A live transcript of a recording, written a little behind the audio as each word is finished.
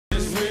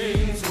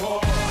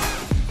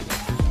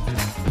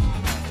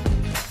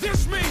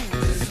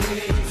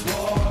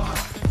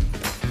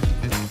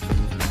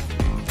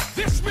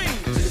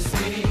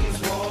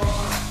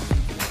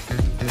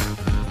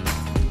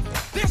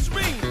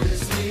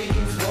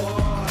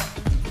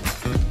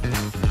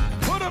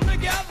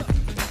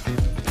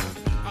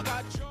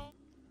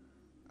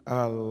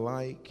I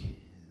like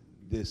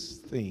this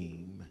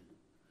theme,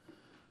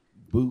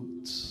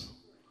 boots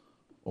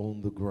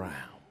on the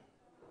ground.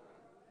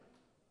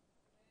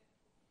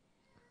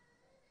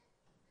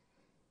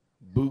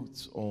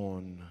 Boots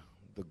on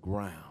the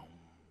ground.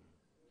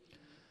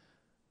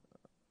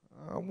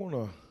 I want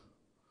to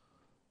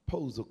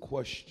pose a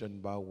question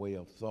by way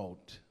of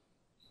thought.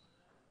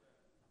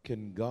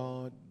 Can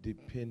God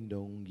depend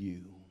on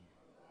you?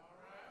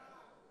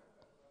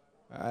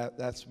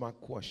 That's my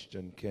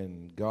question.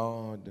 Can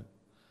God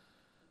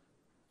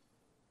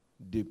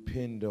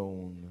depend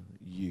on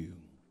you?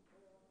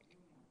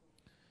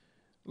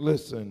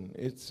 Listen,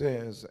 it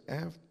says,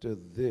 after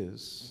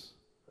this,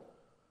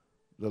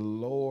 the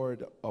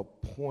Lord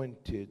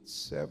appointed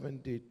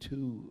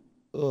 72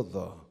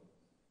 other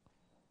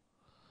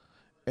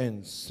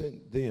and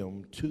sent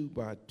them two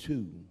by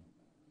two.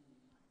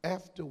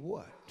 After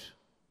what?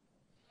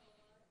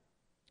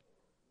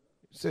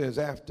 It says,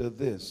 after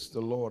this,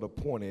 the Lord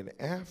appointed.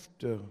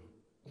 After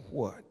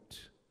what?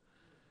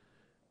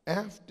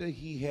 After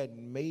he had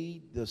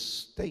made the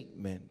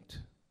statement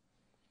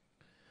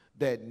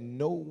that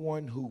no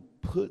one who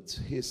puts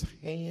his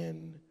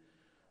hand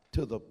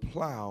to the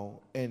plow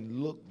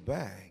and look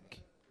back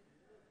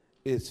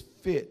is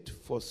fit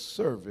for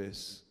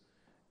service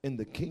in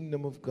the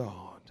kingdom of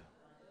God.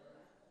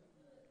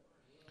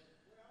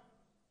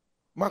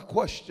 My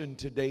question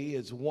today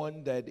is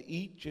one that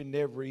each and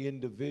every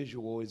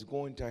individual is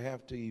going to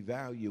have to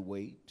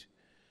evaluate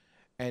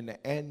and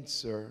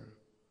answer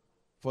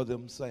for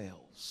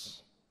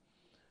themselves.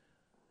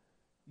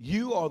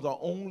 You are the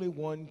only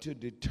one to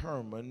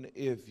determine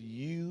if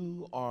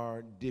you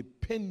are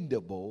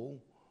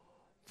dependable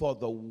for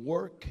the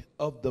work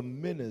of the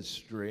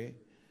ministry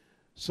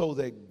so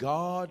that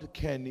God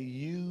can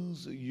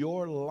use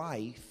your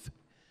life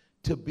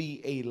to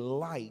be a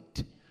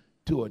light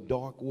to a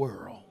dark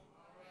world.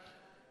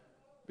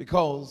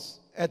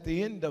 Because at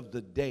the end of the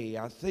day,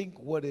 I think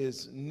what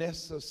is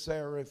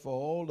necessary for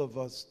all of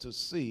us to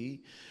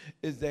see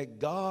is that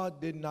God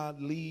did not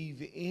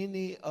leave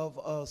any of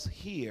us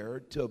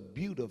here to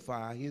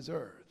beautify his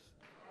earth.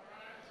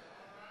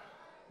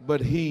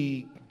 But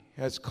he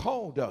has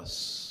called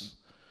us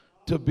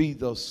to be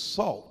the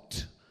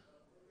salt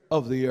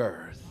of the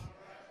earth.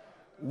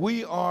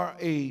 We are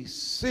a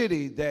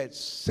city that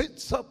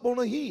sits up on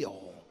a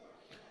hill.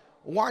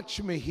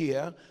 Watch me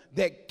here,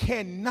 that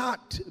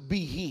cannot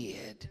be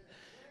hid.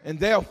 And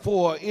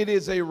therefore, it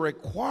is a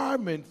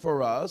requirement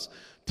for us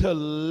to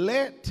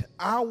let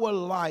our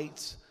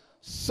lights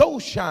so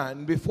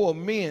shine before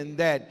men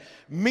that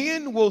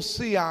men will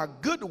see our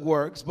good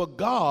works, but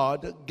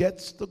God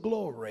gets the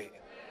glory.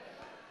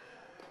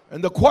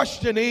 And the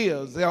question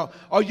is,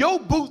 are your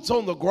boots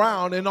on the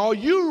ground, and are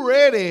you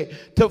ready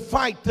to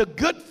fight the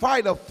good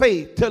fight of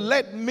faith, to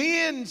let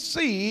men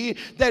see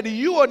that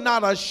you are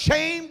not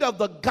ashamed of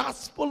the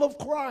gospel of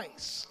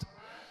Christ?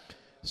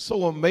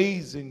 So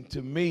amazing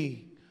to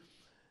me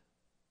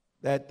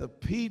that the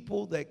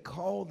people that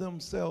call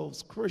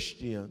themselves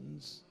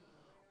Christians,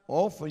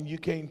 often you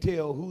can't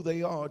tell who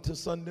they are till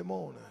Sunday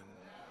morning.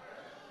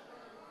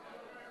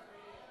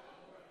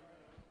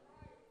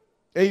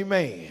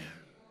 Amen.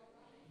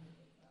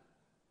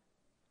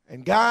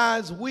 And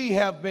guys, we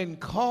have been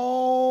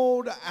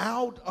called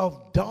out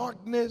of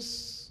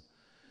darkness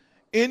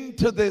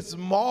into this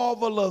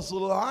marvelous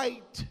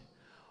light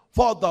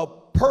for the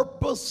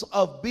purpose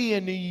of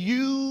being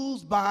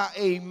used by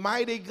a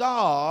mighty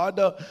God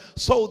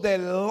so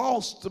that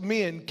lost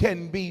men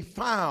can be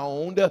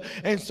found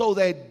and so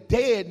that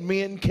dead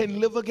men can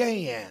live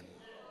again.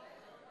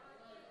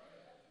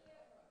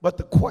 But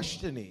the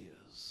question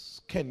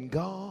is, can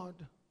God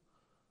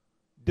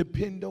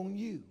depend on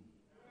you?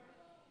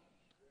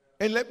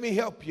 And let me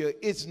help you.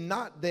 It's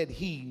not that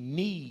he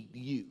need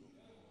you.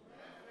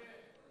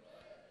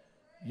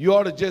 You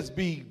ought to just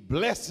be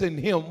blessing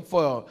him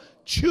for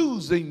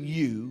choosing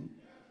you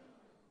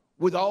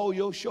with all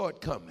your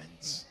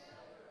shortcomings.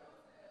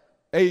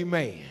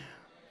 Amen.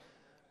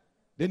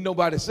 Didn't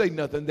nobody say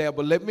nothing there,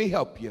 but let me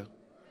help you.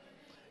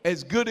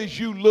 As good as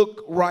you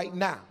look right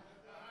now,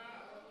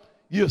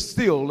 you're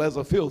still as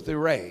a filthy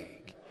rag.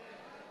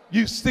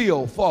 You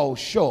still fall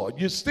short.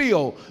 You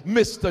still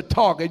miss the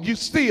target. You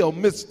still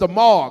miss the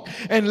mark.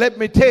 And let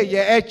me tell you,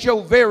 at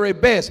your very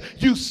best,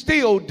 you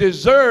still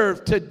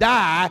deserve to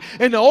die.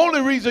 And the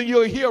only reason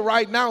you're here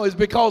right now is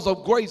because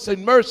of grace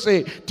and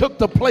mercy took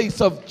the place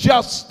of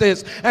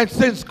justice. And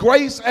since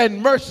grace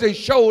and mercy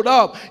showed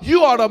up,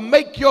 you ought to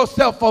make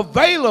yourself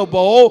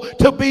available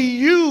to be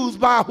used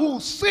by who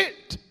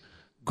sent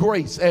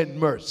grace and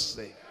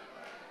mercy.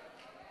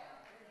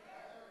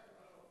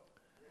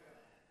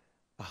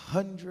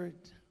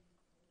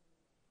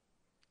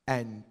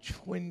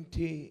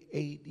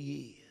 128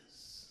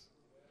 years.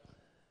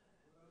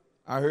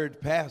 I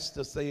heard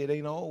Pastor say it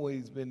ain't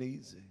always been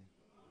easy.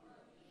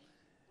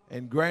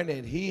 And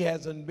granted, he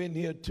hasn't been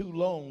here too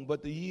long,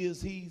 but the years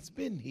he's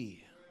been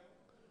here,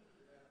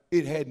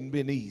 it hadn't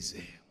been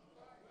easy.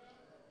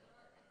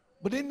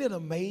 But isn't it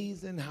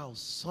amazing how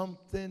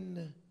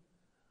something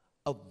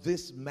of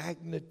this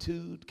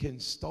magnitude can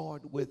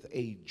start with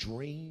a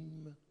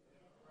dream.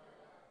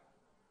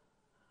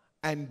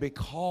 And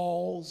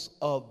because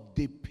of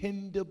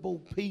dependable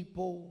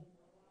people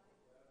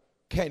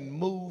can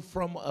move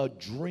from a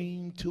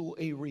dream to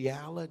a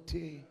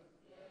reality.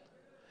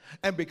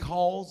 And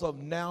because of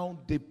now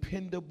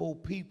dependable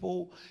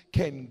people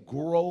can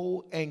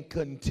grow and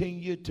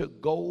continue to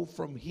go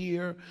from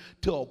here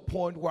to a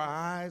point where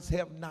eyes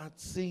have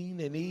not seen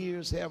and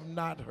ears have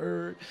not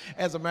heard.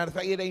 As a matter of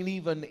fact, it ain't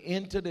even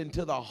entered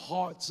into the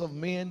hearts of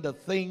men the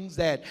things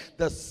that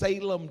the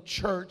Salem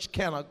church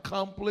can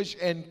accomplish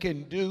and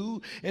can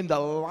do in the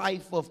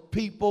life of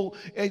people.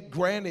 And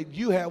granted,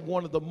 you have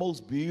one of the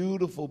most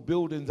beautiful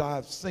buildings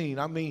I've seen.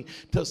 I mean,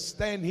 to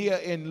stand here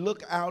and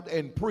look out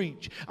and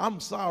preach. I'm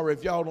sorry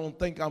if y'all don't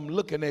think I'm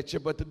looking at you,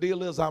 but the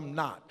deal is I'm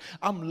not.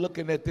 I'm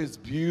looking at this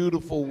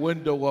beautiful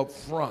window up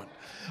front.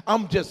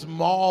 I'm just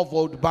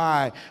marveled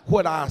by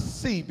what I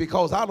see,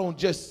 because I don't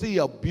just see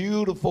a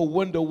beautiful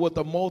window with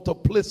a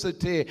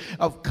multiplicity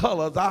of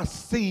colors. I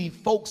see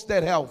folks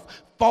that have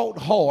fought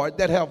hard,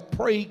 that have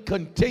prayed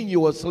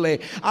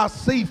continuously. I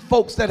see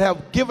folks that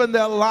have given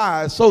their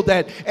lives so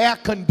that air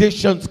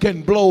conditions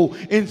can blow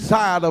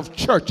inside of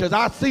churches.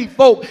 I see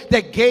folk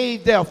that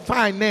gave their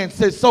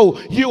finances so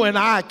you and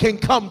I can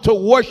come to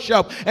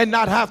worship and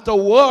not have to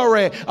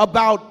worry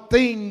about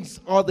things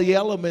or the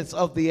elements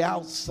of the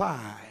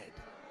outside.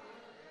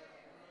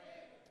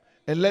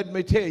 And let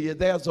me tell you,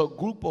 there's a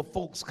group of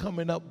folks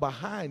coming up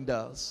behind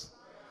us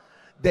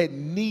that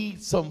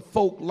need some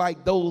folk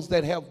like those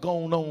that have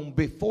gone on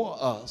before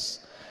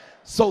us,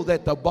 so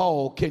that the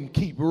ball can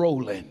keep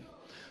rolling,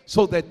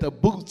 so that the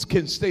boots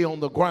can stay on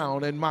the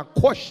ground. And my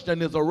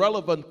question is a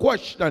relevant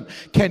question.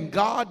 Can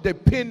God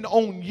depend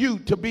on you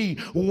to be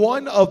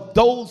one of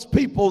those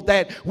people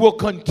that will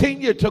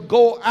continue to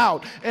go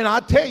out? And I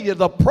tell you,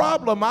 the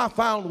problem I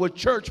found with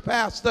church,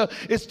 pastor,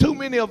 is too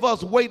many of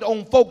us wait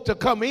on folk to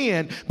come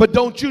in, but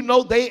don't you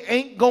know they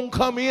ain't gonna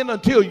come in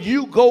until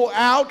you go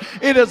out?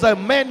 It is a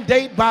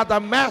mandate by the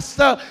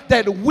master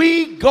that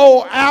we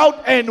go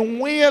out and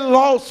win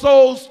lost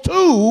souls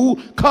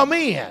to come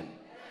in.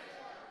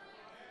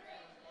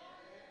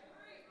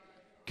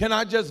 Can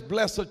I just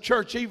bless a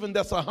church even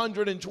that's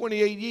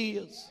 128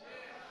 years?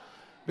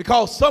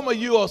 Because some of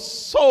you are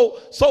so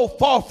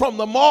far from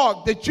the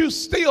mark that you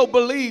still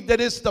believe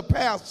that it's the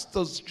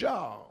pastor's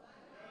job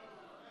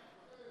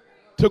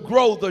to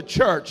grow the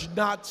church.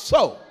 Not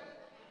so.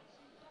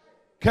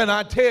 Can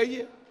I tell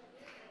you?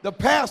 The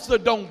pastor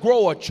don't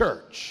grow a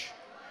church.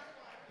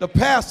 The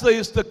pastor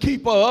is the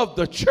keeper of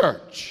the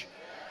church.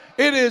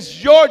 It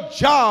is your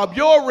job,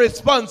 your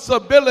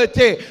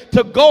responsibility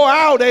to go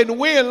out and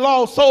win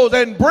lost souls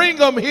and bring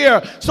them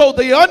here so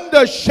the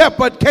under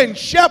shepherd can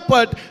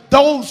shepherd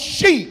those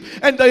sheep,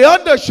 and the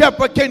under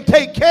shepherd can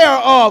take care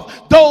of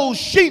those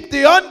sheep.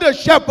 The under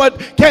shepherd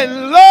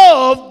can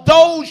love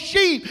those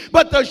sheep,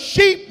 but the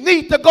sheep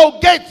need to go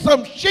get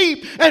some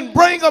sheep and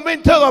bring them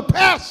into the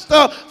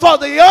pastor for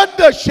the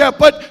under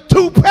shepherd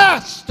to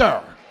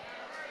pastor.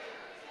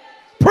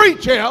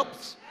 Preach, Epps.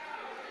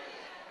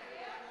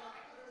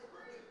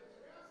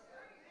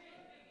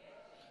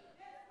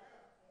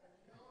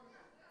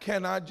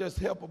 Can I just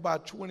help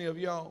about 20 of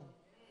y'all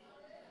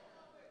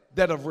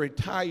that have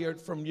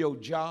retired from your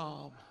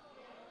job?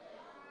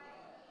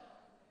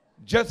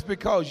 Just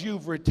because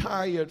you've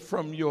retired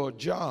from your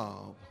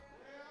job,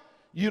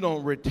 you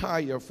don't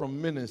retire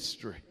from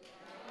ministry.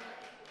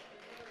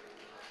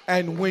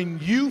 And when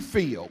you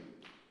feel,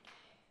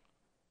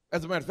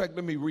 as a matter of fact,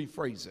 let me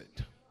rephrase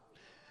it.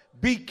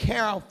 Be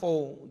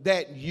careful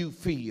that you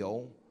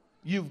feel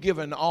you've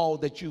given all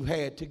that you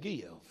had to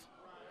give.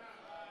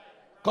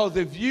 Because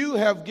if you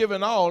have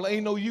given all,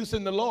 ain't no use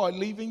in the Lord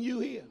leaving you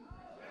here.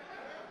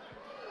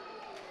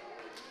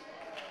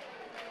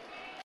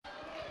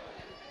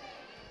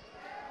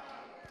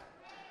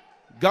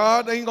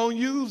 God ain't going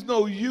to use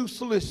no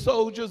useless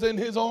soldiers in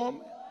his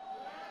army.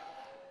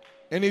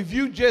 And if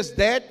you just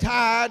that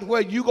tired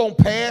where you going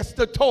to pass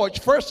the torch,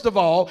 first of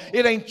all,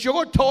 it ain't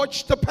your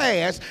torch to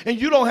pass,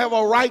 and you don't have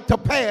a right to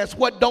pass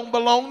what don't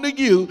belong to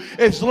you.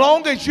 As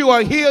long as you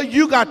are here,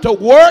 you got to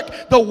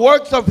work the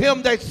works of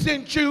him that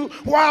sent you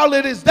while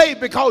it is day,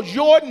 because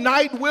your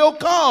night will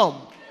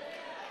come.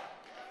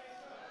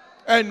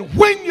 And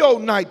when your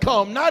night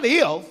come, not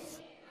if,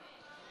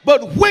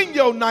 but when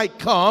your night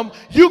come,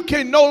 you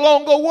can no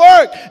longer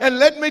work. And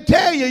let me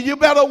tell you, you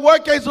better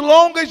work as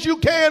long as you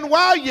can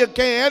while you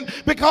can,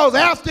 because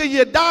after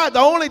you die, the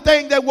only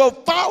thing that will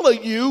follow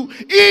you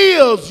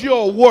is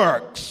your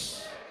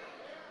works.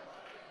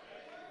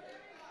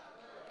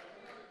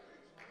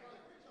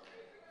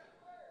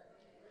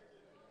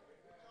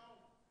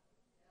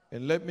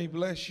 And let me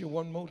bless you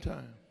one more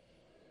time.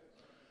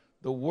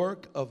 The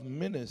work of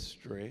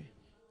ministry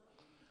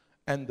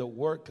and the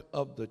work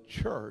of the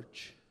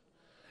church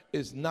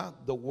is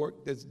not the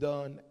work that's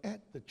done at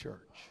the church.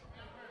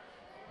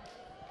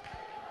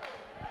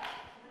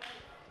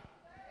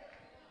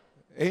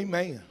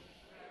 Amen.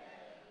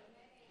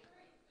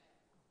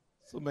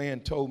 Some man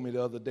told me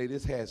the other day,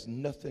 this has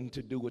nothing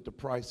to do with the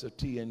price of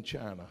tea in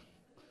China.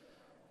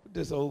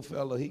 This old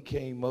fella, he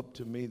came up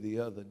to me the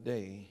other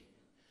day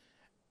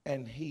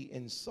and he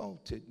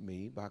insulted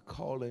me by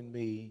calling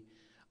me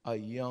a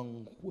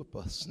young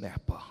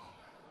whippersnapper.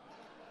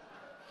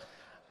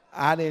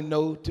 I didn't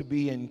know to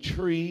be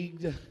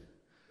intrigued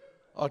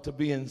or to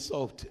be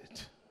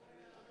insulted.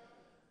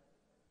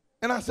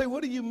 And I said,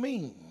 what do you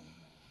mean?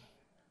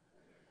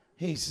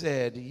 He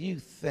said, you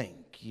think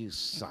you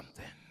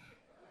something.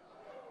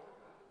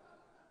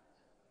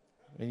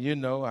 And you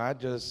know, I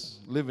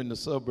just live in the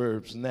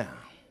suburbs now.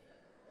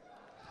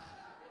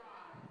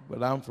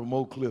 But I'm from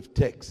Oak Cliff,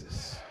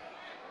 Texas.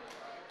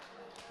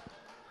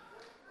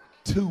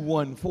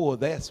 214,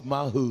 that's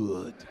my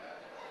hood.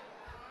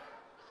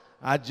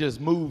 I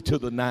just moved to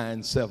the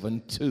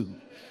 972.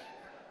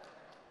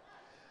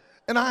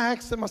 And I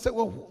asked him, I said,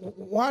 well,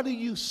 why do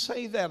you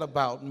say that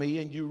about me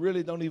and you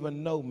really don't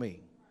even know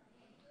me?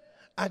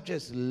 I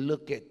just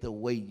look at the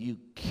way you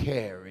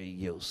carry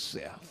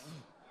yourself.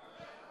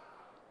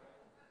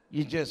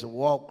 You just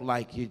walk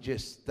like you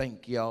just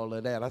think you all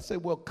of that. I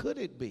said, well, could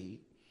it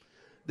be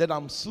that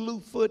I'm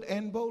slewfoot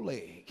and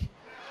bowleg?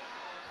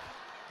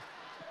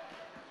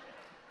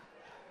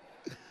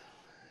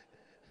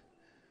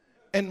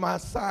 And my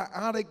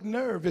sciatic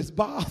nerve is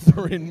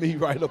bothering me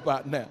right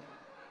about now.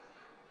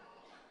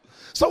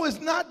 So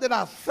it's not that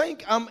I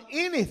think I'm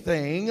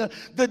anything.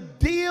 The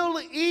deal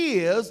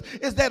is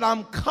that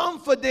I'm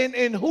confident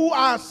in who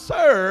I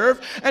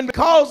serve. And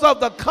because of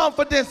the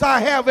confidence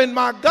I have in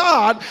my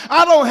God,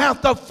 I don't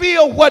have to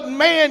feel what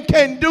man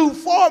can do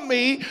for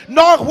me,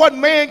 nor what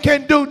man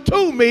can do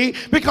to me.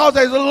 Because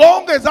as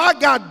long as I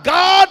got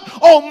God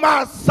on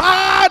my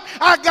side,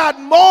 I got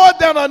more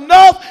than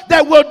enough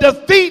that will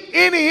defeat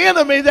any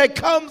enemy that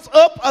comes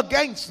up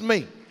against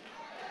me.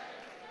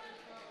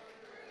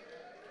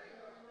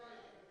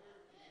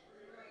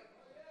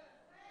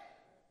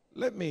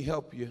 Let me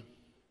help you.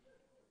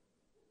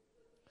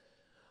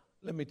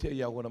 Let me tell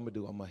y'all what I'm going to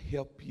do. I'm going to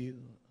help you.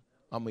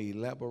 I'm going to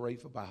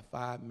elaborate for about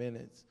 5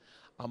 minutes.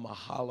 I'm going to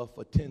holler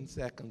for 10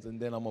 seconds, and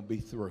then I'm going to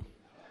be through.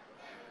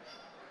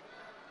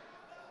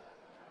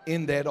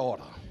 In that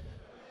order.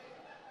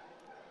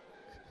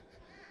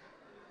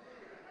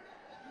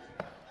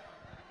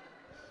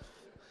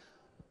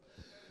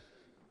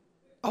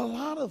 A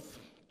lot of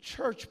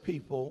church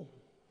people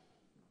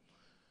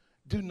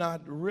do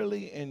not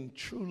really and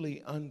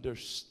truly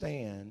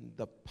understand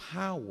the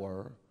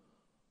power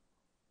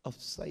of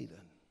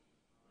Satan.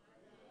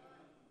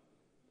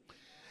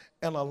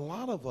 And a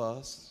lot of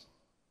us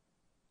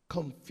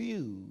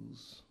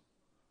confuse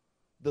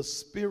the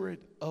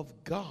Spirit of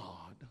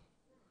God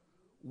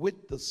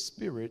with the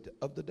spirit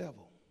of the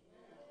devil.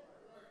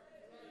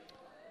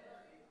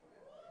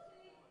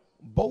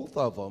 Both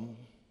of them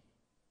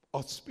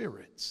are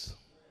spirits.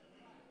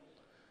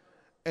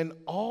 And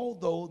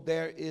although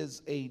there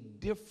is a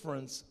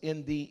difference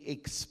in the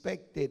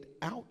expected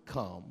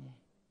outcome,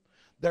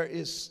 there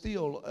is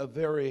still a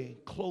very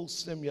close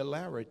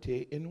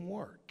similarity in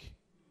work.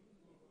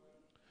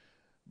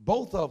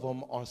 Both of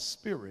them are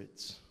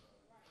spirits.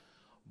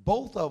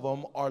 Both of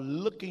them are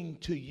looking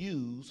to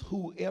use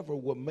whoever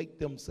will make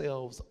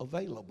themselves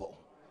available.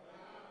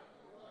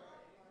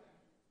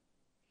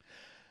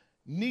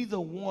 Neither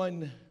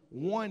one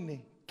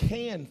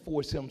can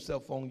force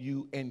himself on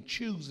you and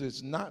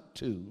chooses not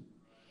to,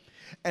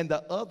 and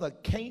the other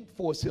can't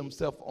force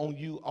himself on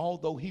you,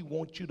 although he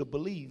wants you to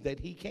believe that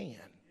he can.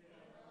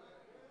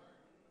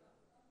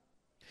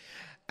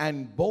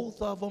 And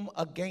both of them,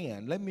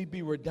 again, let me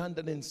be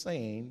redundant in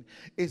saying,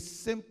 is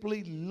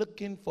simply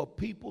looking for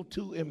people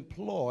to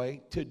employ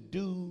to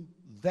do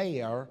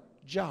their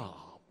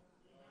job.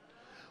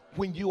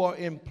 When you are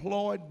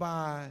employed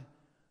by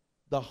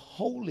the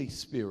Holy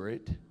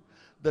Spirit,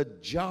 the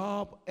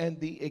job and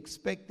the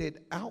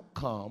expected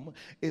outcome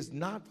is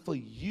not for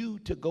you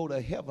to go to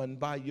heaven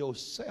by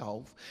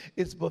yourself.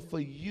 It's but for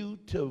you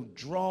to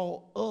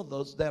draw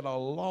others that are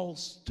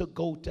lost to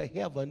go to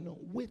heaven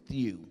with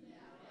you.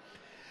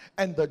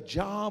 And the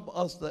job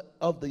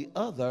of the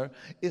other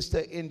is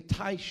to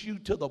entice you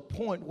to the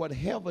point where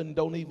heaven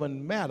don't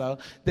even matter,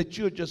 that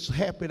you're just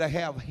happy to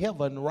have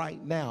heaven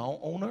right now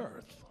on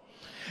earth.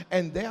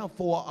 And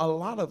therefore, a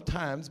lot of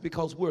times,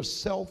 because we're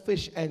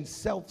selfish and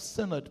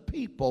self-centered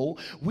people,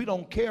 we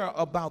don't care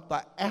about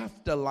the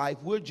afterlife.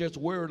 We're just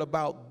worried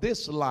about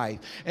this life.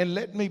 And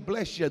let me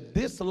bless you,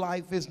 this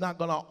life is not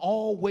going to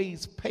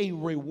always pay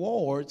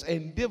rewards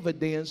and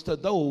dividends to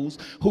those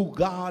who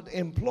God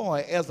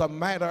employ. As a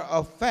matter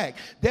of fact,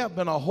 there have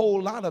been a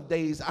whole lot of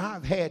days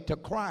I've had to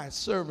cry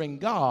serving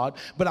God,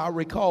 but I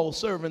recall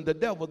serving the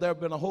devil. There have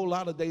been a whole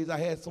lot of days I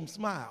had some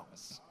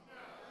smiles.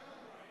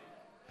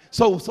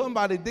 So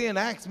somebody then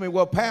asked me,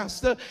 well,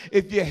 Pastor,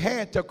 if you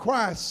had to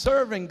cry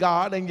serving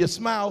God and you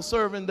smile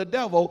serving the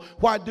devil,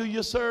 why do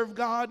you serve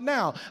God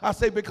now? I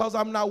say, because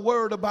I'm not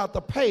worried about the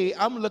pay.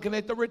 I'm looking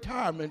at the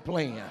retirement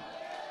plan.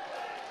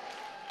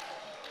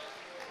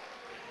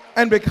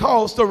 And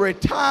because the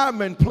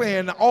retirement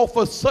plan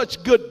offers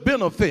such good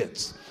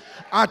benefits,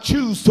 I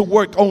choose to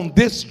work on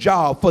this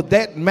job for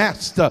that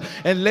master.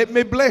 And let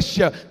me bless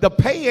you, the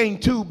pay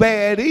ain't too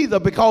bad either,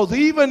 because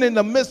even in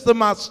the midst of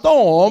my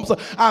storms,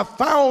 I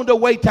found a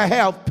way to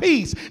have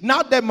peace.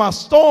 Not that my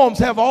storms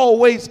have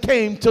always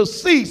came to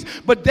cease,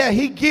 but that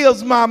he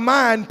gives my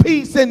mind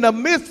peace in the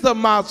midst of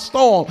my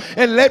storm.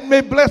 And let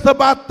me bless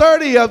about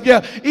 30 of you.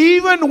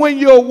 Even when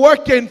you're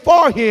working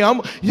for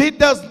him, it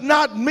does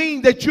not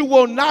mean that you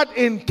will not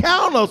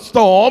encounter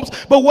storms,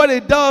 but what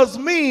it does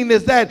mean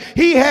is that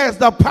he has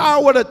the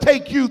power to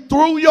take you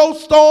through your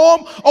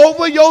storm,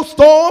 over your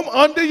storm,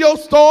 under your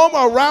storm,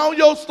 around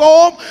your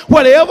storm.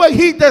 Whatever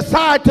he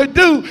decides to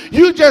do,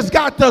 you just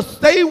got to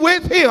stay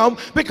with him,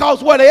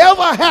 because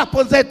whatever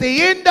happens at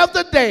the end of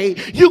the day,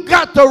 you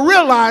got to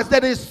realize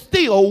that it's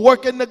still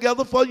working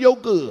together for your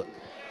good.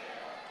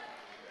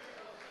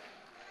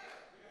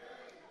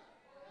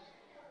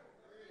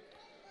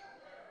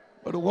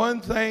 But the one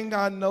thing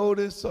I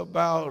notice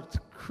about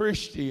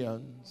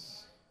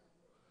Christians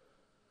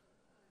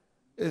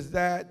is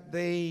that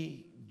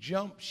they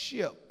jump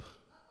ship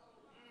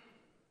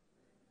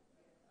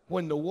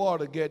when the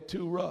water get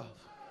too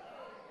rough.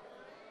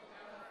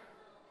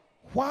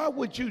 Why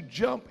would you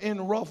jump in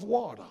rough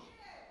water?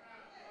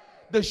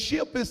 The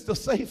ship is the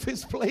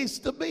safest place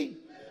to be.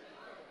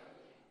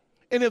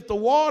 And if the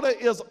water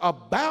is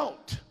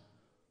about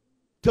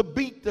to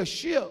beat the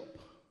ship,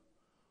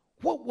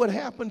 what would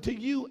happen to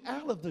you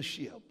out of the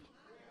ship?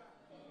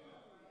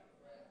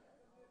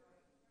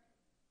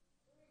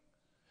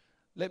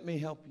 Let me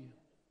help you.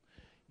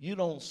 You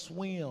don't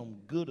swim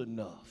good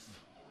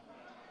enough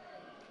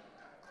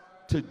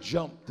to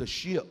jump the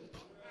ship.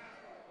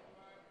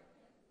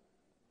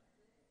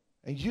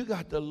 And you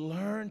got to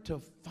learn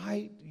to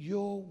fight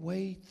your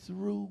way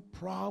through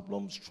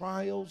problems,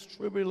 trials,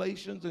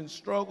 tribulations, and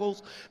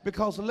struggles.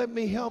 Because let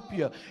me help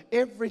you.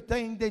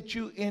 Everything that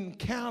you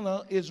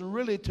encounter is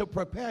really to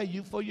prepare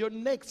you for your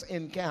next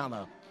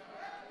encounter.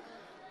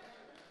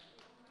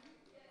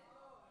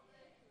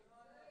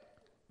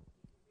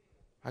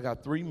 I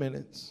got 3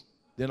 minutes,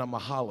 then I'm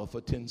going to holler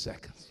for 10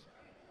 seconds.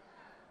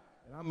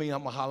 And I mean,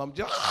 I'm going to holler, I'm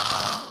just,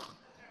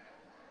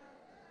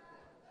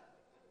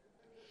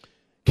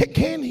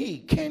 Can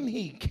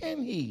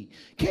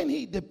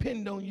he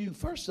depend on you,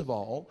 first of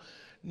all,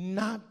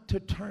 not to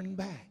turn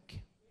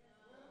back?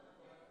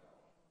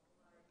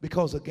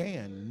 Because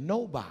again,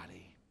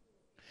 nobody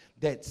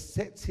that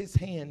sets his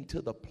hand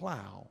to the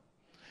plow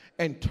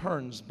and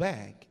turns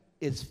back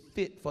is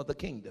fit for the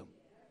kingdom.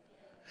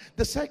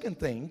 The second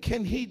thing,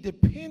 can he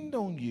depend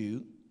on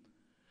you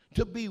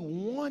to be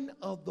one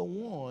of the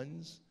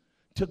ones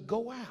to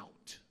go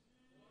out?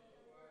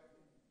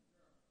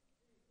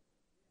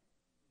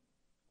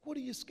 What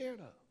are you scared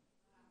of?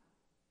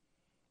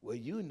 Well,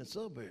 you in the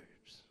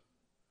suburbs.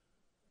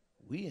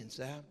 We in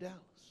South Dallas.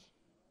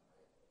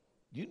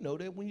 You know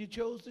that when you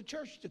chose the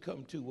church to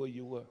come to where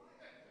you were.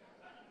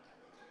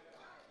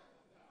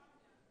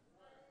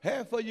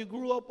 Half of you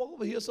grew up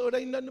over here, so it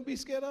ain't nothing to be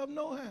scared of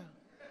no how.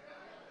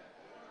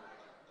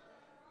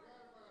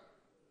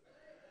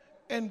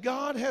 And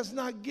God has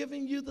not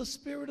given you the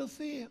spirit of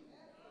fear.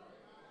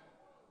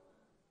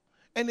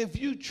 And if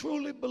you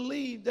truly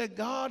believe that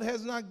God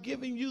has not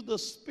given you the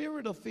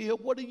spirit of fear,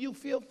 what are you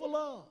fearful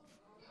of?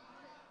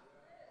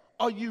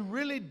 Are you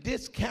really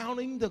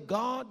discounting the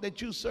God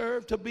that you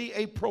serve to be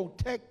a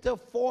protector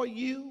for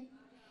you?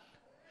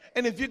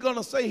 And if you're going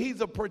to say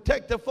he's a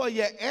protector for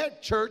you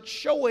at church,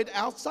 show it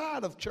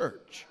outside of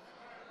church.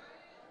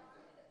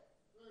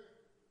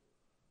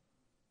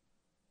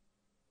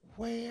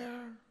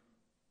 Where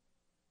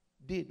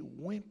did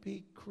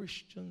wimpy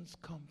Christians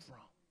come from?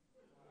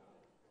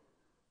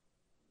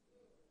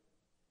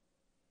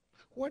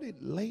 Where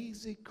did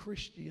lazy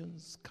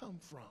Christians come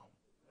from?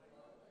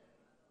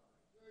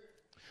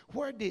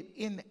 Where did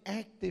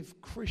inactive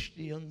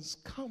Christians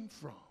come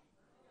from?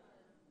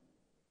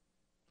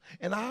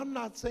 And I'm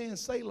not saying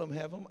Salem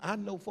have them. I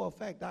know for a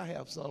fact I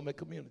have some at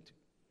Community.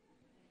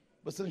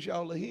 But since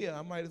y'all are here,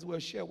 I might as well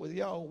share with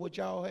y'all what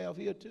y'all have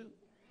here too.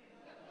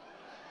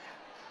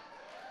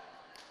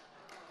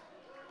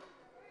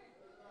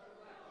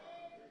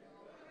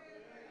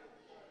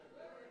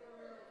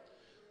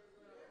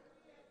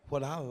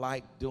 What I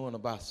like doing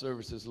about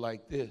services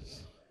like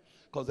this,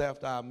 because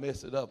after I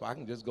mess it up, I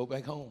can just go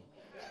back home.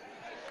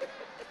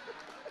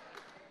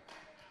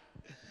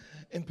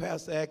 And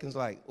Pastor Atkins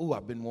like, ooh,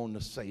 I've been wanting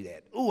to say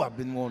that. Ooh, I've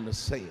been wanting to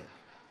say it.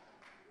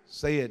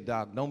 Say it,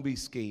 Doc. Don't be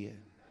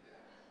scared.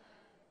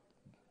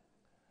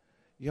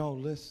 Y'all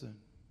listen.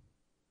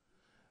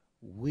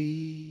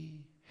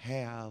 We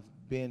have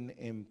been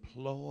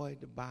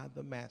employed by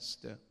the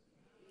Master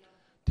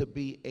to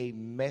be a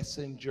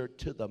messenger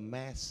to the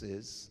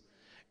masses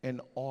in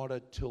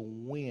order to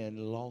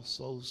win lost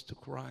souls to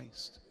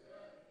Christ.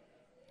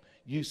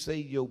 You say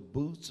your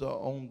boots are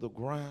on the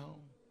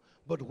ground,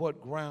 but what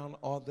ground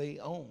are they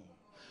on?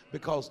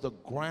 Because the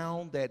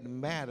ground that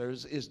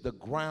matters is the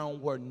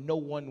ground where no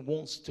one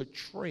wants to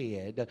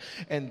tread,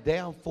 and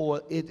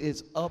therefore it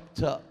is up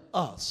to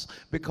us,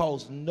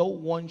 because no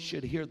one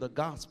should hear the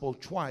gospel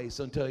twice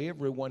until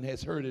everyone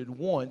has heard it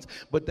once.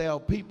 But there are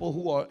people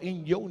who are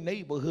in your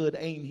neighborhood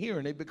ain't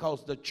hearing it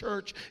because the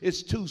church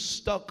is too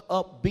stuck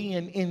up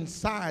being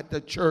inside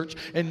the church,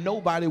 and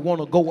nobody want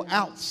to go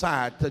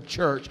outside the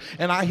church.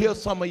 And I hear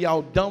some of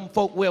y'all dumb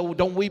folk, well,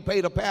 don't we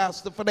pay the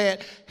pastor for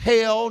that?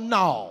 Hell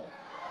no.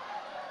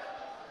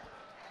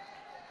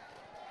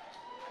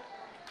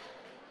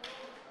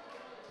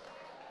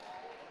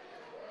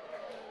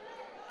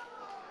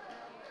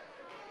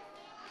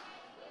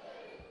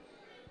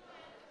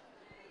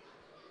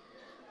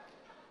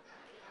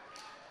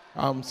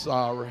 I'm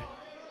sorry.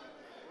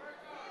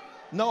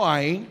 No,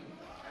 I ain't.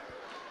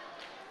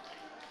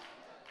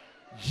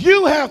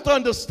 You have to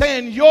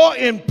understand your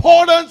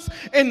importance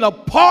in the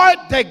part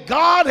that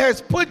God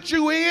has put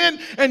you in,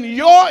 and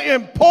your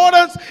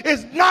importance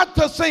is not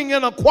to sing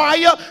in a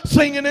choir.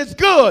 Singing is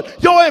good.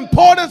 Your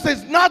importance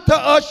is not to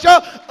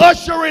usher.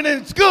 Ushering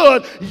is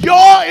good.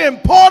 Your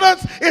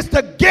importance is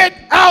to get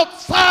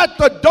outside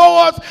the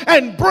doors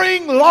and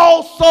bring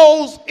lost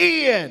souls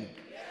in.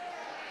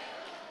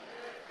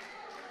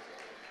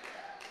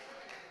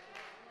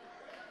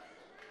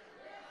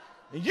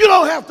 You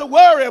don't have to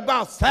worry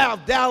about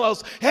South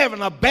Dallas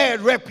having a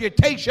bad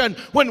reputation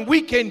when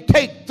we can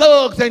take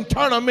thugs and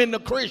turn them into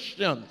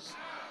Christians.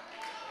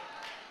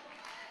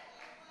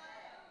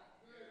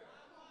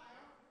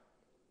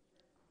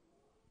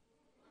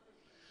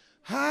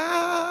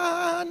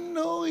 I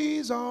know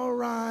he's all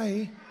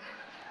right.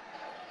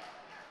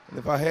 And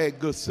if I had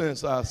good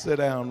sense, I'd sit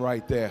down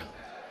right there.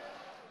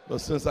 But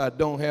since I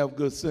don't have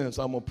good sense,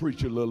 I'm going to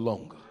preach a little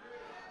longer.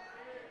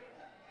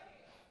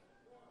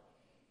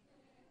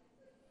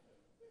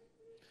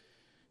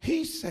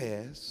 He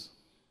says,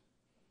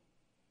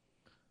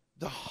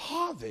 the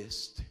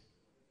harvest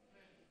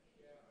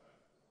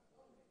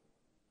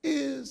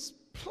is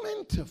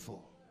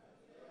plentiful,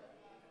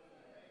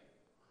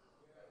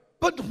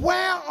 but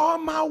where are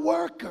my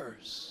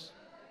workers?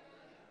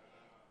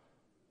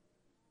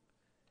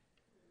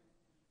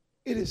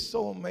 It is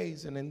so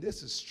amazing, and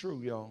this is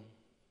true, y'all.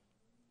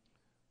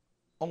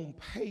 On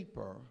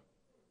paper,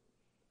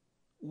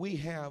 we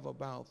have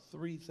about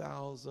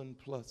 3,000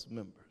 plus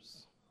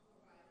members.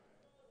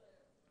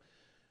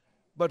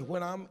 But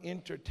when I'm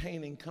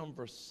entertaining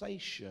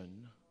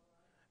conversation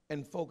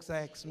and folks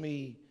ask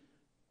me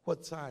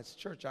what size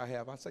church I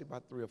have, I say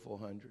about 300 or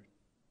 400.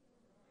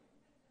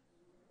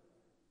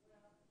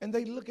 And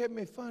they look at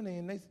me funny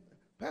and they say,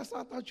 Pastor,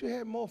 I thought you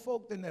had more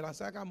folk than that. I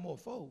say, I got more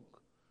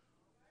folk,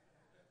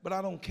 but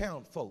I don't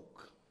count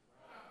folk.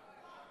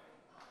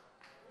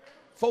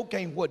 Folk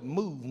ain't what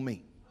move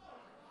me.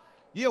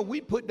 Yeah,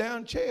 we put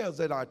down chairs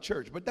at our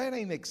church, but that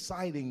ain't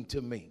exciting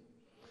to me.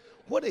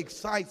 What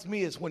excites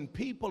me is when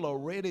people are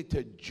ready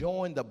to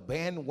join the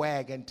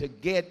bandwagon, to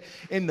get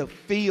in the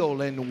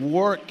field and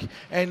work.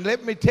 And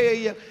let me tell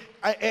you,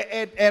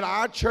 at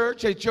our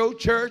church, at your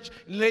church,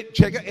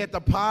 check it, at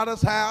the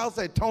Potter's house,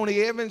 at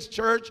Tony Evans'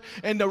 church,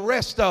 and the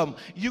rest of them,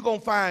 you're going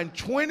to find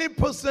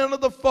 20% of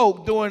the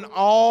folk doing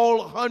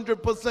all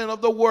 100%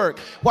 of the work,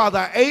 while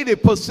the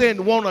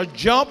 80% want to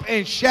jump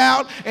and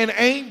shout and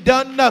ain't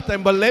done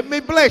nothing. But let me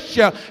bless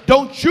you,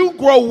 don't you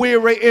grow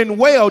weary in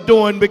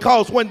well-doing,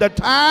 because when the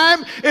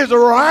time is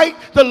right,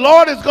 the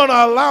Lord is going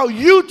to allow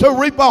you to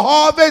reap a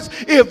harvest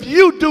if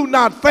you do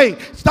not faint.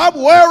 Stop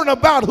worrying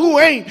about who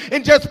ain't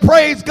and just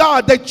praise God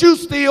that you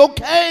still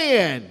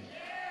can.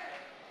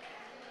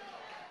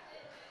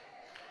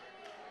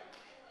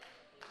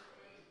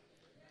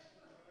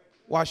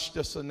 Watch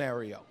the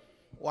scenario.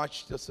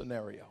 Watch the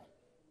scenario.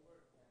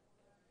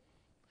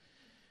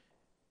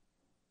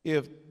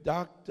 If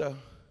Dr.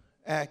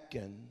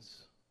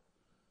 Atkins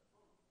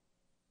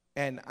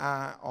and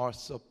I are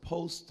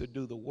supposed to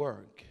do the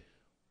work,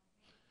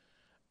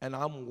 and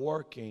I'm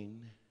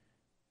working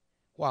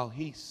while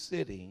he's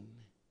sitting,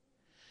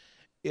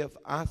 if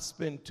I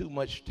spend too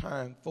much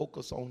time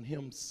focused on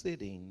him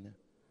sitting,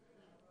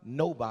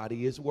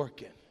 nobody is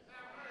working.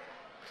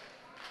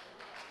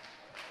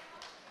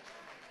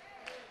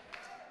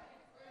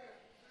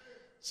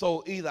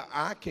 So either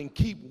I can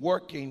keep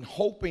working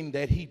hoping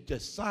that he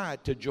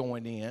decide to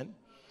join in,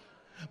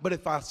 but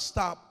if I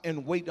stop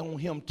and wait on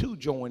him to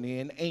join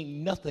in, ain't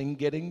nothing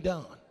getting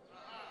done.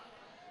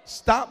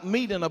 Stop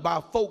meeting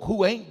about folk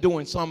who ain't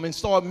doing something and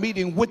start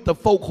meeting with the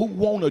folk who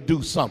want to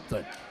do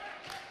something.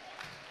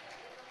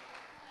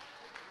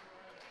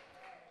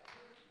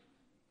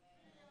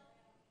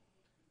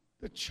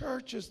 The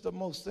church is the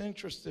most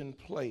interesting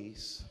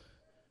place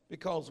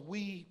because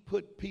we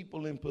put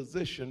people in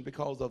position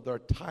because of their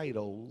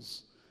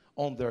titles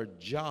on their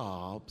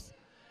jobs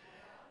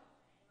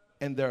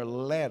and their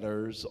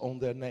letters on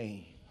their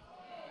name.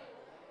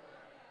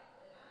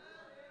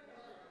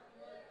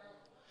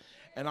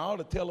 And I ought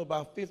to tell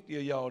about 50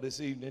 of y'all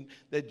this evening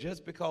that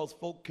just because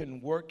folk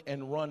can work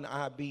and run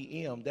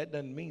IBM, that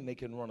doesn't mean they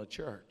can run a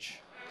church.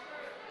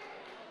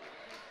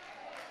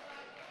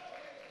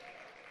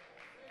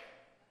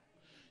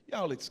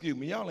 Y'all excuse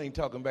me. Y'all ain't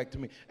talking back to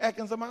me.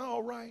 Atkins, am I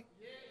all right?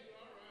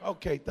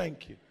 Okay,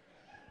 thank you.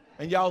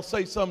 And y'all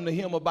say something to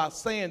him about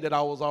saying that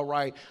I was all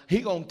right. He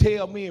gonna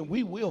tell me and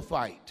we will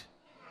fight.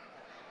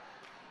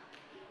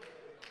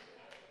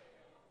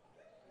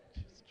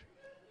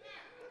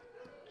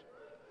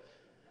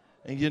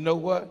 And you know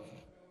what?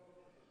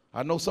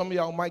 I know some of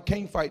y'all might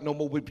can't fight no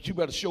more, but you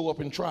better show up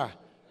and try.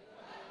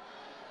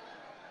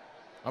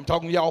 I'm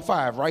talking to y'all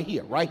 5 right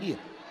here, right here.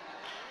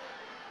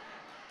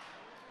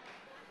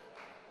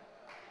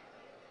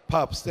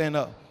 Pop, stand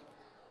up.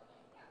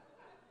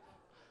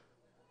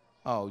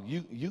 Oh,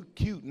 you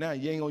cute now.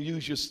 You ain't gonna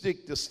use your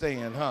stick to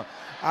stand, huh?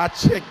 I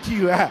checked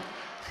you out.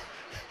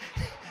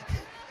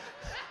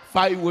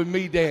 Fight with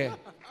me, Dad.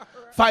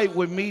 Fight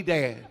with me,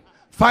 Dad.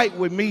 Fight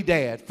with me,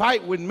 Dad.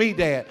 Fight with me,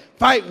 Dad.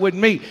 Fight with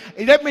me.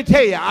 And let me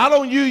tell you, I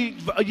don't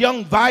use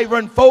young,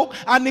 vibrant folk.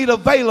 I need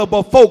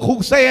available folk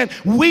who saying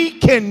we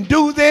can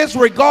do this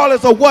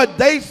regardless of what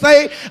they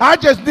say. I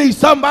just need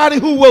somebody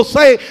who will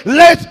say,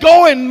 let's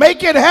go and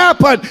make it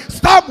happen.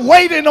 Stop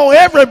waiting on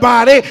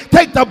everybody.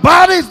 Take the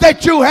bodies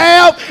that you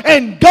have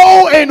and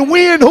go and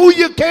win who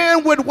you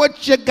can with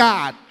what you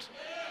got.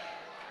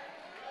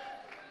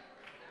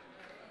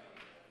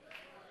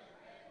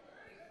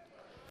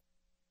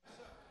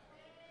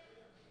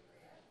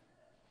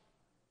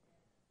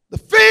 The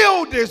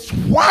field is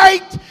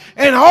white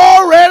and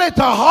all ready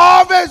to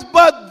harvest,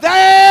 but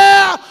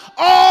there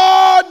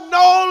are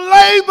no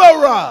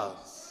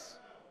laborers.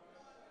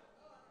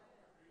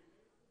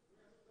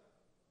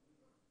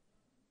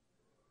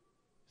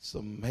 It's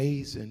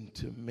amazing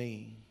to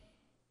me.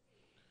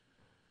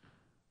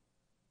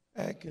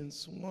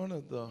 Atkins, one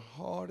of the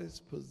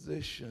hardest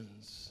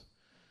positions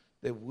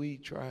that we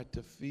try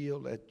to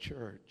fill at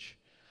church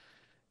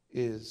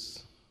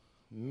is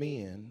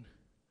men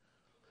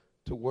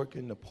to work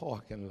in the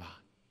parking lot.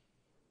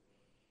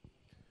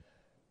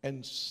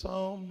 And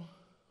some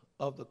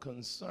of the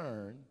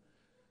concern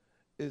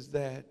is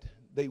that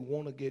they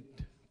want to get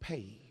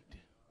paid.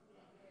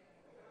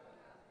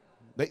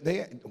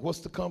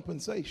 What's the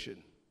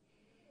compensation?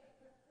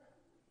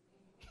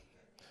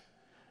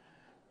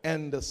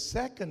 And the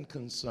second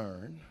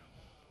concern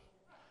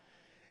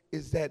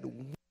is that,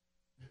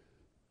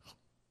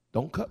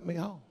 don't cut me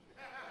off.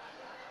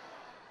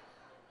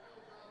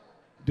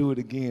 Do it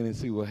again and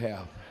see what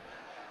happens.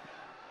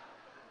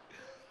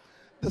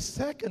 The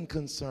second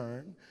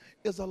concern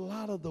is a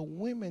lot of the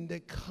women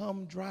that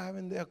come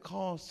driving their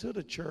cars to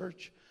the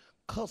church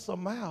cuss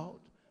them out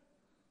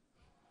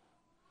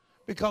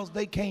because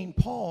they can't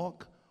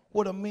park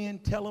where the men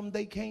tell them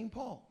they can't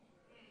park.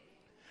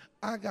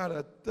 I got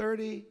a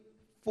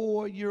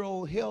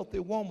 34-year-old healthy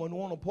woman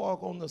want to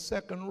park on the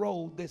second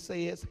row. They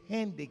say it's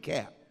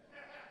handicapped.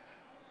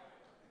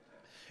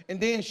 And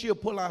then she'll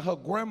pull out her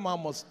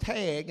grandmama's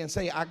tag and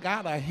say, I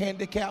got a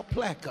handicap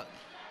placard.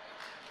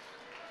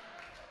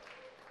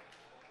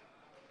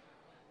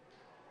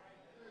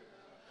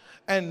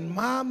 And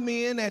my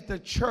men at the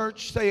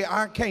church say,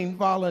 I can't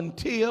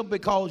volunteer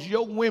because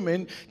your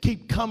women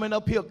keep coming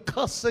up here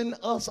cussing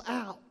us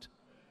out.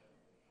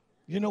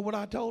 You know what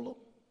I told them?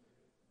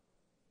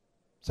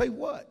 Say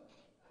what?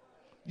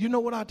 You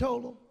know what I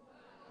told them?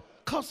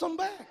 Cuss them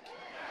back.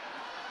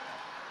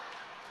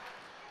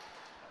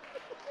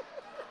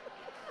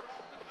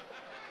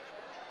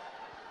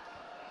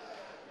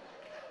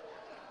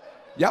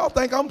 Y'all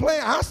think I'm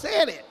playing? I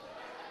said it.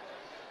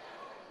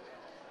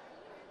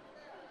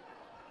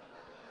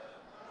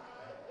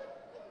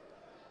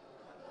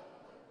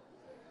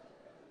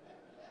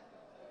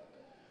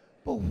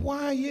 But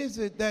why is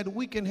it that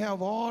we can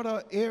have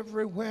order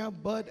everywhere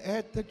but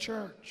at the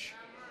church?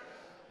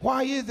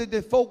 Why is it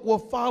that folk will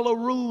follow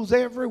rules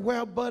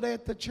everywhere but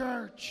at the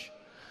church?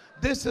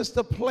 This is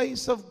the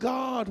place of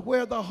God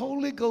where the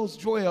Holy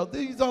Ghost dwells.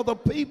 These are the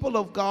people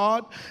of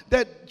God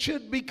that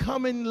should be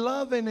coming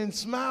loving and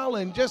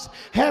smiling, just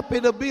happy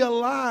to be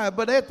alive.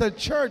 But at the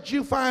church,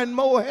 you find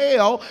more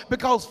hell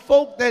because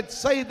folk that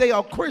say they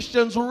are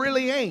Christians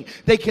really ain't.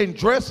 They can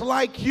dress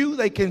like you.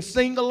 They can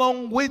sing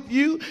along with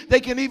you.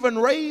 They can even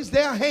raise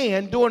their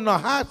hand during the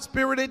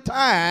high-spirited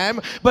time.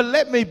 But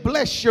let me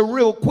bless you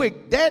real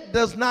quick. That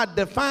does not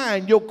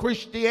define your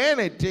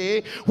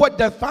Christianity. What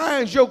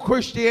defines your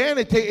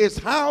Christianity is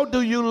how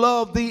do you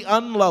love the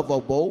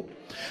unlovable?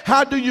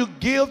 How do you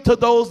give to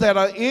those that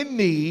are in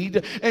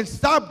need and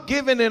stop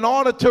giving in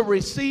order to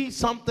receive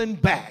something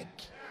back?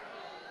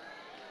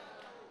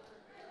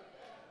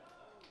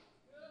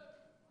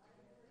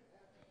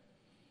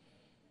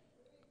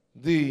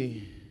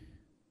 The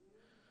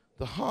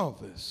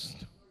harvest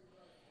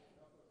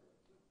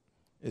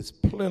is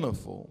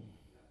plentiful,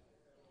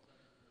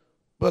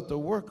 but the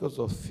workers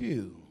are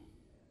few.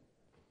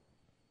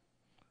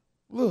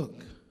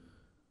 Look.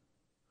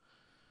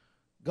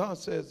 God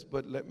says,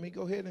 but let me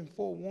go ahead and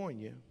forewarn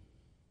you.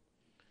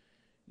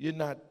 You're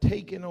not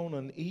taking on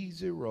an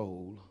easy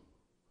role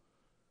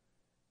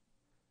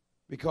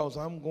because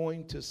I'm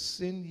going to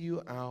send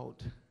you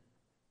out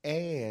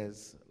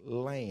as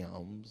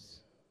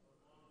lambs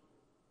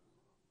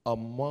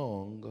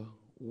among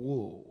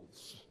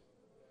wolves.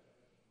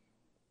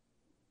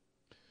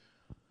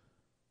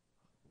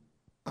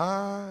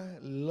 I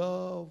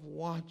love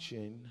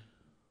watching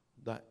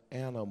the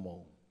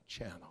Animal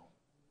Channel.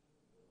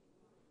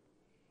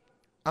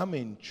 I'm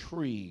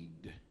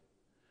intrigued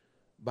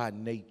by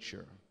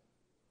nature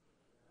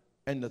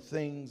and the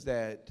things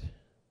that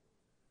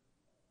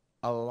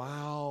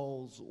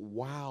allows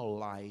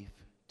wildlife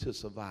to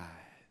survive.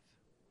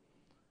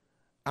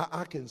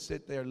 I can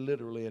sit there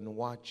literally and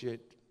watch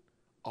it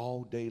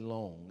all day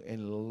long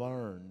and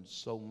learn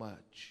so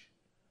much.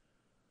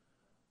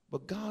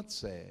 But God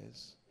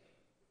says,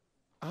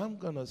 I'm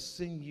going to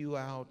send you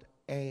out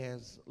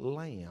as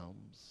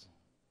lambs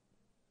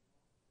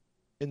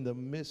in the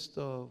midst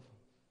of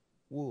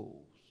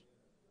wolves.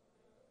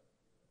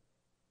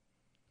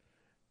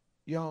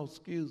 Y'all,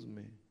 excuse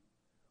me.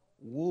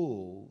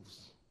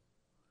 Wolves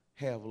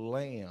have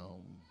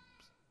lambs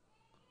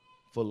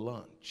for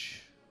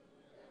lunch.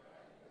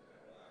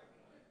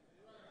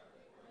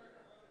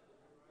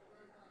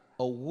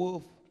 A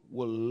wolf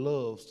will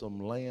love some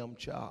lamb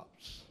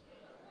chops.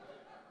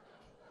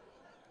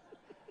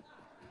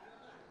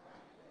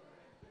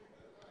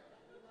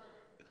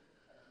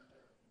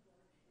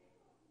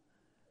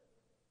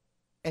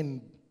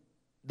 And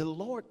the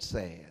Lord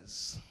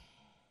says,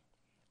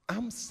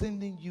 I'm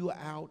sending you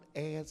out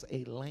as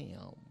a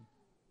lamb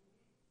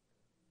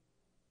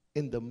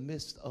in the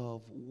midst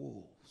of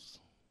wolves.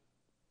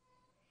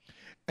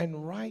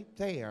 And right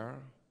there,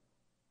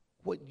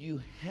 what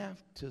you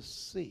have to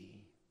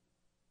see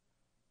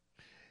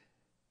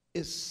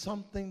is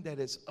something that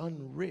is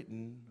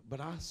unwritten, but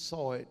I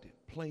saw it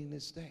plain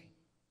as day.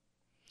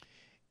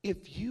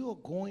 If you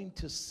are going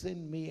to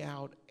send me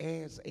out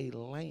as a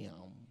lamb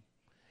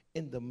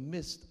in the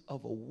midst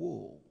of a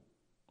wolf,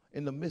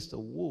 in the midst of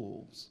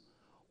wolves,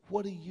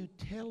 what are you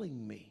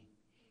telling me?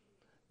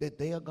 That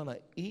they are going to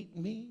eat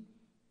me?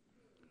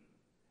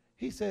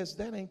 He says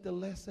that ain't the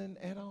lesson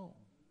at all.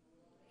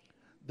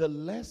 The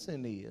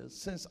lesson is,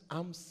 since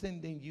I'm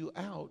sending you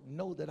out,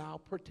 know that I'll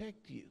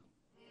protect you.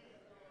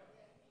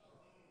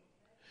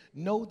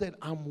 Know that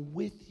I'm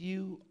with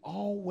you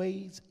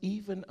always,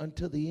 even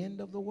until the end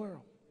of the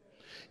world.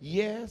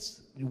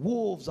 Yes,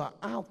 wolves are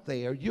out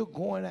there. You're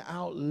going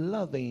out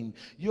loving.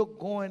 You're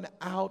going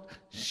out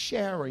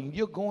sharing.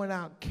 You're going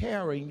out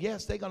caring.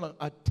 Yes, they're going to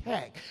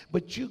attack.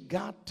 But you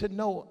got to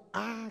know,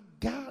 I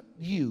got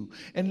you.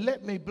 And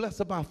let me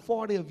bless about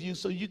 40 of you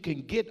so you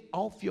can get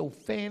off your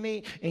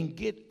fanny and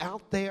get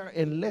out there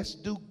and let's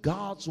do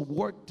God's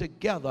work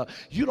together.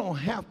 You don't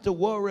have to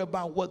worry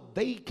about what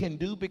they can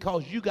do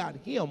because you got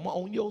him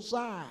on your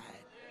side.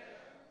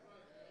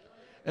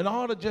 And I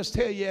ought to just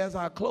tell you as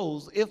I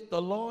close, if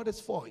the Lord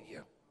is for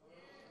you,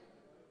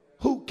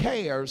 who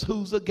cares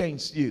who's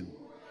against you?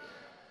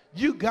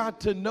 You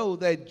got to know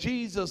that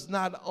Jesus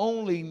not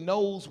only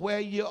knows where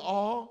you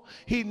are,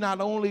 he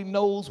not only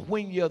knows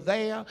when you're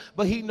there,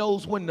 but he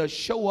knows when to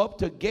show up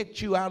to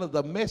get you out of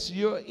the mess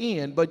you're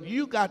in. But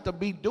you got to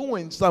be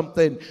doing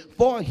something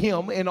for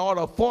him in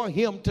order for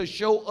him to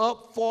show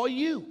up for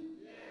you.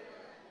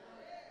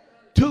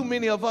 Too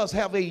many of us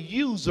have a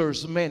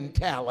user's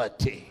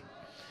mentality.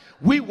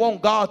 We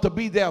want God to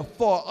be there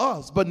for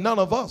us, but none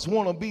of us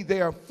want to be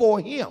there for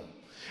him.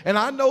 And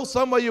I know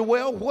some of you,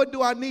 well, what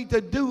do I need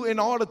to do in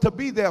order to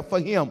be there for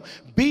him?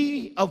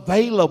 Be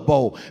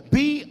available.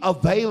 Be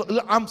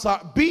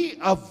available. Be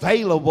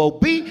available.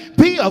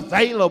 Be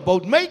available.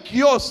 Make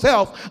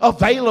yourself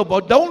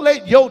available. Don't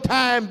let your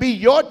time be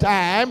your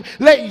time.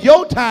 Let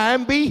your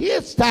time be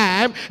his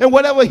time. And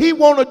whatever he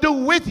want to do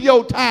with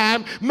your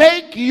time,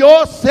 make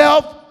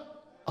yourself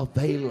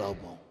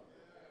available.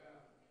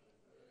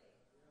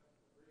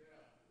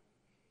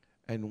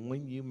 And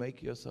when you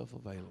make yourself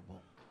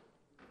available,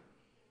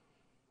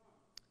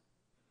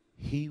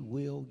 he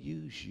will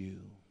use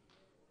you.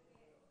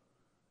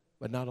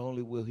 But not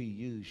only will he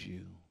use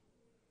you,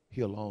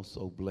 he'll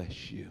also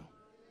bless you.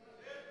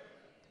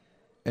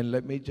 And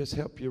let me just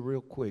help you real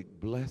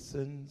quick.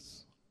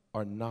 Blessings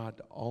are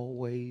not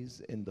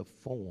always in the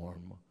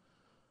form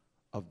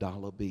of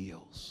dollar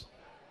bills.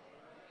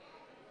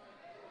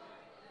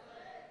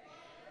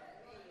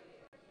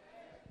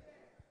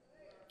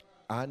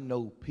 I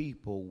know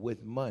people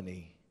with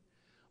money,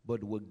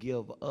 but will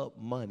give up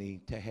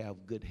money to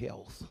have good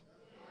health.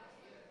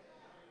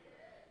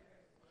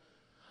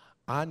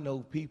 I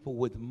know people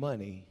with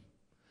money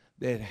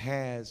that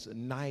has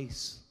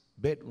nice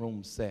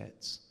bedroom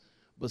sets,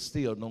 but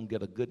still don't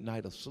get a good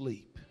night of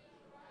sleep.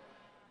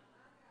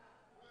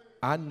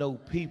 I know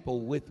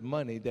people with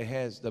money that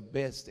has the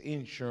best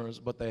insurance,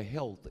 but their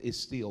health is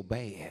still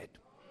bad.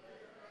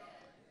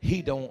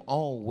 He don't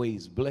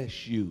always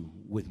bless you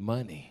with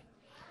money,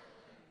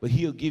 but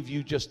he'll give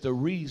you just a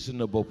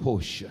reasonable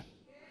portion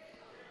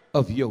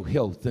of your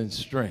health and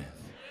strength.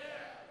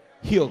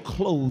 He'll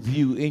clothe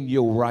you in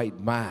your right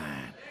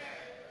mind.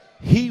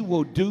 He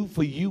will do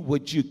for you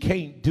what you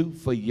can't do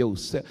for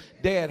yourself.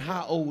 Dad,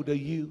 how old are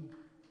you?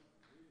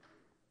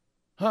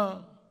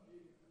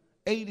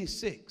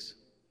 86.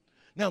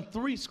 Now,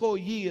 70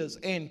 years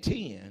and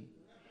 10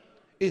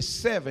 is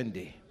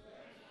 70.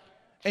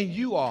 And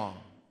you are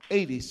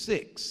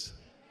 86.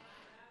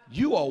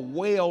 You are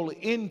well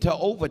into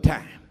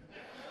overtime.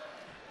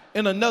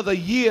 in another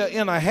year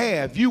and a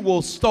half, you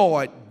will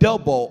start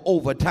double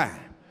overtime.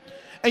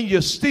 And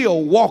you're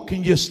still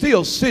walking, you're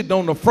still sitting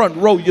on the front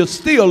row, you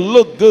still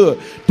look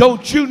good.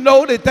 Don't you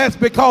know that that's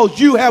because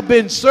you have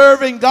been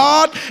serving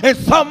God? And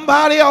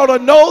somebody ought to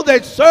know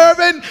that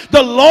serving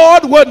the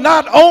Lord will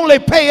not only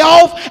pay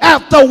off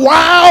after a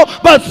while,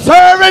 but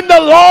serving the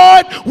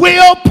Lord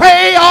will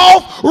pay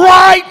off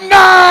right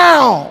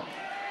now.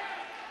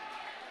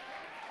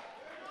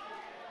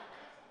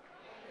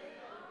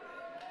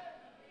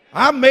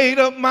 I made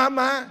up my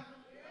mind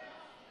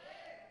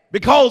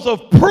because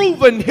of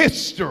proven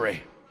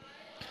history.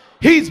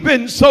 He's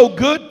been so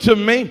good to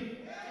me.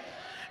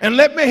 And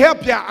let me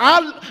help you. I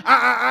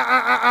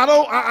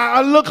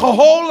look a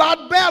whole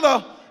lot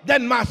better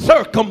than my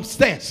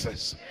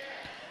circumstances.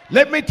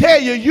 Let me tell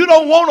you, you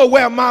don't want to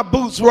wear my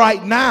boots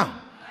right now.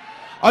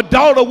 A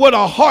daughter with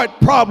a heart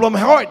problem,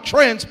 heart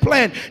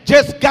transplant,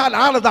 just got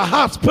out of the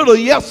hospital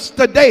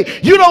yesterday.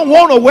 You don't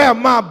want to wear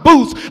my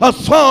boots. A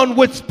son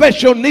with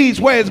special needs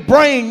where his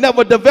brain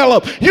never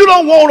developed. You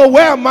don't want to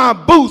wear my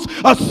boots.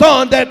 A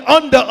son that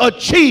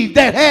underachieved,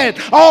 that had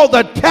all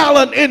the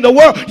talent in the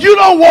world. You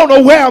don't want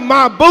to wear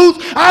my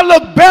boots. I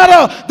look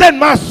better than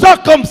my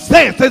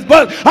circumstances,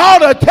 but I ought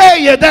to tell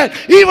you that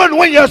even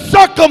when your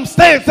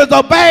circumstances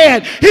are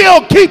bad,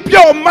 he'll keep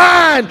your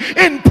mind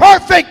in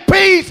perfect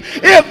peace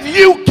if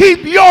you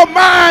keep your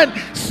mind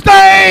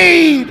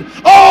stayed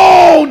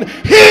on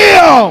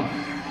him.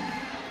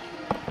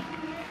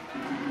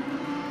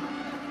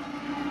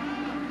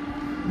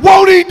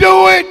 Won't he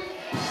do it?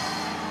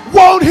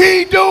 Won't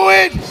he do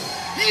it?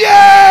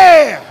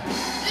 Yeah,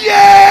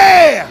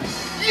 yeah,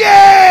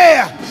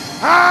 yeah.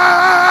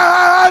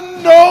 I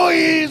know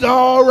he's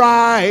all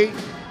right.